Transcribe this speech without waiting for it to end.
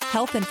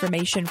Health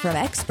information from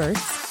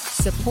experts,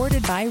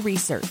 supported by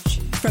research.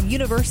 From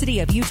University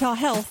of Utah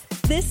Health,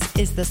 this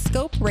is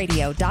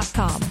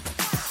thescoperadio.com.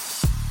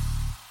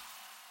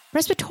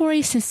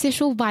 Respiratory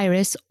syncytial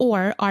virus,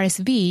 or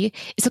RSV,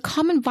 is a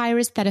common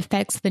virus that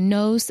affects the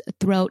nose,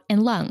 throat,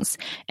 and lungs.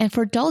 And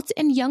for adults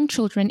and young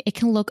children, it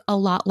can look a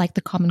lot like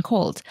the common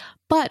cold.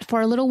 But for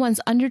our little ones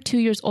under 2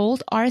 years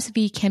old,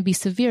 RSV can be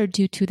severe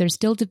due to their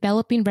still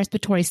developing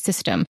respiratory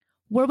system.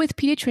 We're with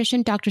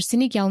pediatrician Dr.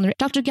 Cindy Gellner.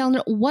 Dr.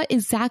 Gellner, what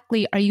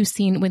exactly are you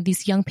seeing when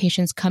these young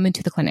patients come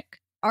into the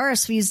clinic?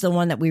 RSV is the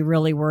one that we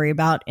really worry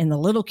about in the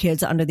little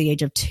kids under the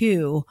age of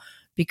 2,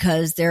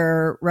 because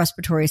their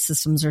respiratory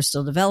systems are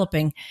still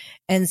developing.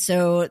 And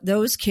so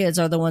those kids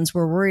are the ones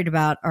we're worried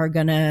about are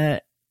going to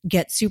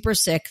get super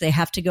sick. They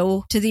have to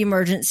go to the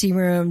emergency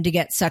room to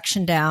get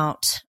suctioned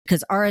out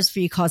because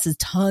RSV causes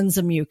tons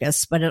of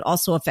mucus, but it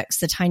also affects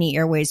the tiny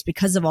airways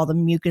because of all the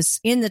mucus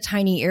in the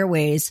tiny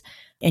airways.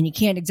 And you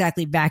can't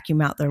exactly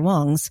vacuum out their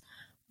lungs,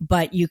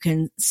 but you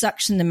can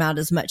suction them out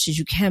as much as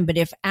you can. But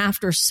if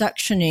after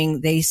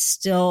suctioning, they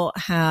still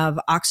have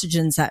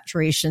oxygen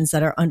saturations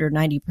that are under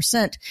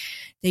 90%,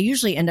 they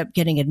usually end up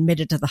getting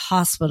admitted to the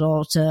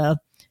hospital to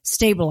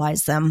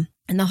stabilize them.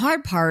 And the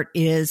hard part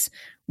is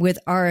with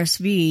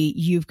RSV,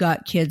 you've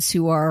got kids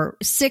who are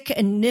sick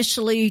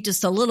initially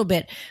just a little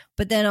bit,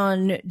 but then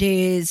on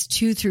days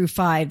 2 through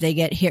 5, they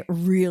get hit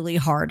really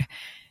hard.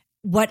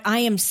 What I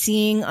am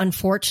seeing,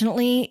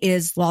 unfortunately,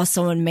 is while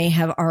someone may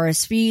have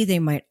RSV, they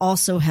might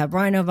also have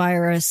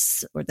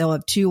rhinovirus, or they'll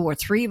have 2 or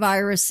 3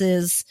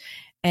 viruses,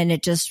 and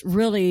it just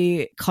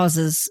really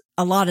causes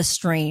a lot of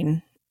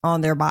strain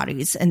on their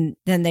bodies. And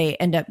then they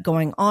end up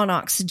going on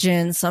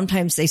oxygen.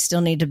 Sometimes they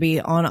still need to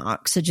be on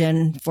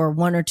oxygen for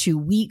 1 or 2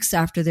 weeks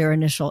after their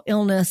initial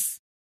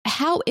illness.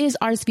 How is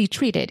RSV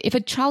treated? If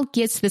a child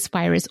gets this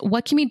virus,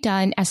 what can be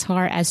done as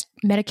far as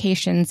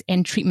medications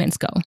and treatments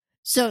go?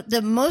 So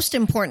the most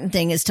important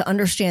thing is to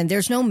understand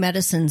there's no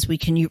medicines we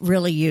can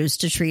really use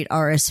to treat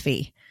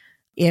RSV.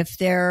 If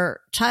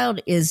their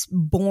child is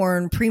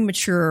born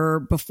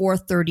premature before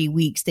 30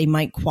 weeks, they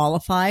might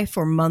qualify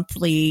for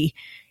monthly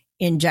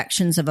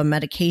injections of a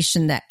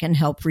medication that can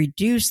help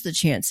reduce the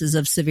chances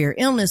of severe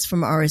illness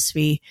from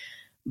RSV,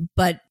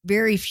 but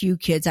very few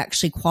kids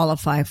actually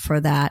qualify for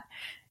that.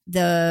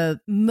 The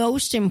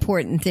most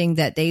important thing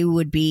that they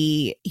would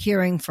be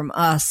hearing from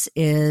us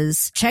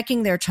is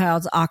checking their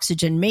child's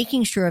oxygen,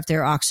 making sure if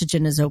their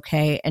oxygen is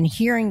okay, and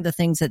hearing the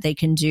things that they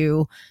can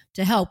do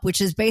to help, which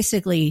is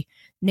basically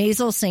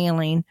nasal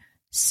saline,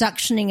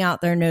 suctioning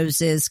out their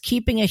noses,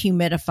 keeping a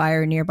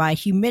humidifier nearby.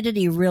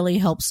 Humidity really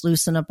helps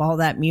loosen up all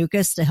that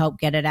mucus to help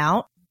get it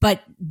out.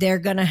 But they're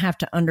going to have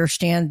to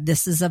understand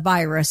this is a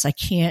virus. I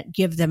can't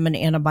give them an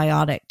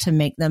antibiotic to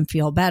make them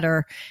feel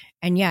better.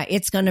 And yeah,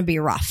 it's going to be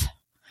rough.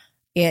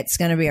 It's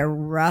going to be a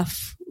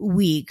rough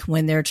week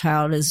when their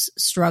child is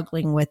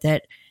struggling with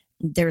it.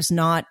 There's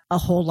not a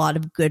whole lot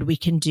of good we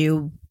can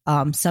do.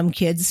 Some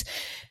kids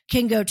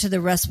can go to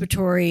the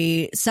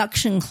respiratory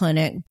suction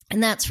clinic,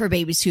 and that's for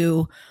babies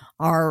who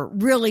are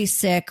really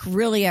sick,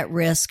 really at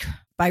risk.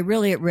 By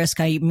really at risk,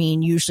 I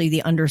mean usually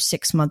the under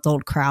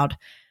 6-month-old crowd.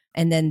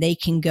 And then they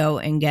can go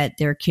and get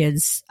their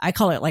kids, I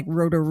call it like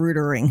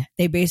rotor-rootering.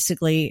 They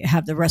basically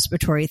have the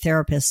respiratory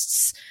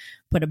therapists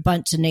put a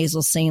bunch of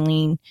nasal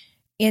saline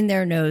in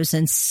their nose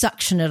and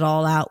suction it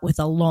all out with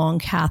a long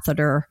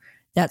catheter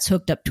that's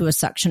hooked up to a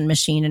suction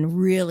machine and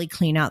really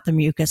clean out the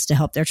mucus to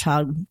help their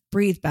child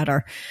breathe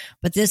better.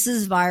 But this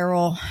is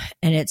viral,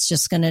 and it's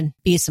just going to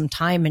be some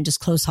time and just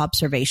close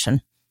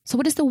observation. So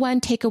what is the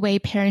one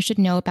takeaway parents should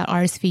know about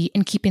RSV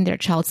and keeping their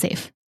child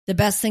safe? The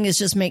best thing is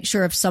just make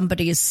sure if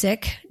somebody is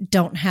sick,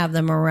 don't have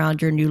them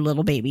around your new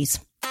little babies.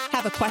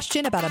 Have a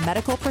question about a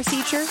medical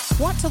procedure?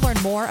 Want to learn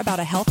more about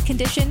a health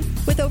condition?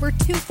 With over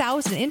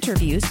 2,000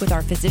 interviews with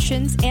our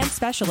physicians and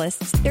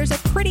specialists, there's a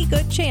pretty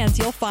good chance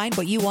you'll find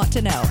what you want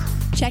to know.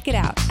 Check it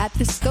out at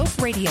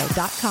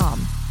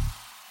thescoperadio.com.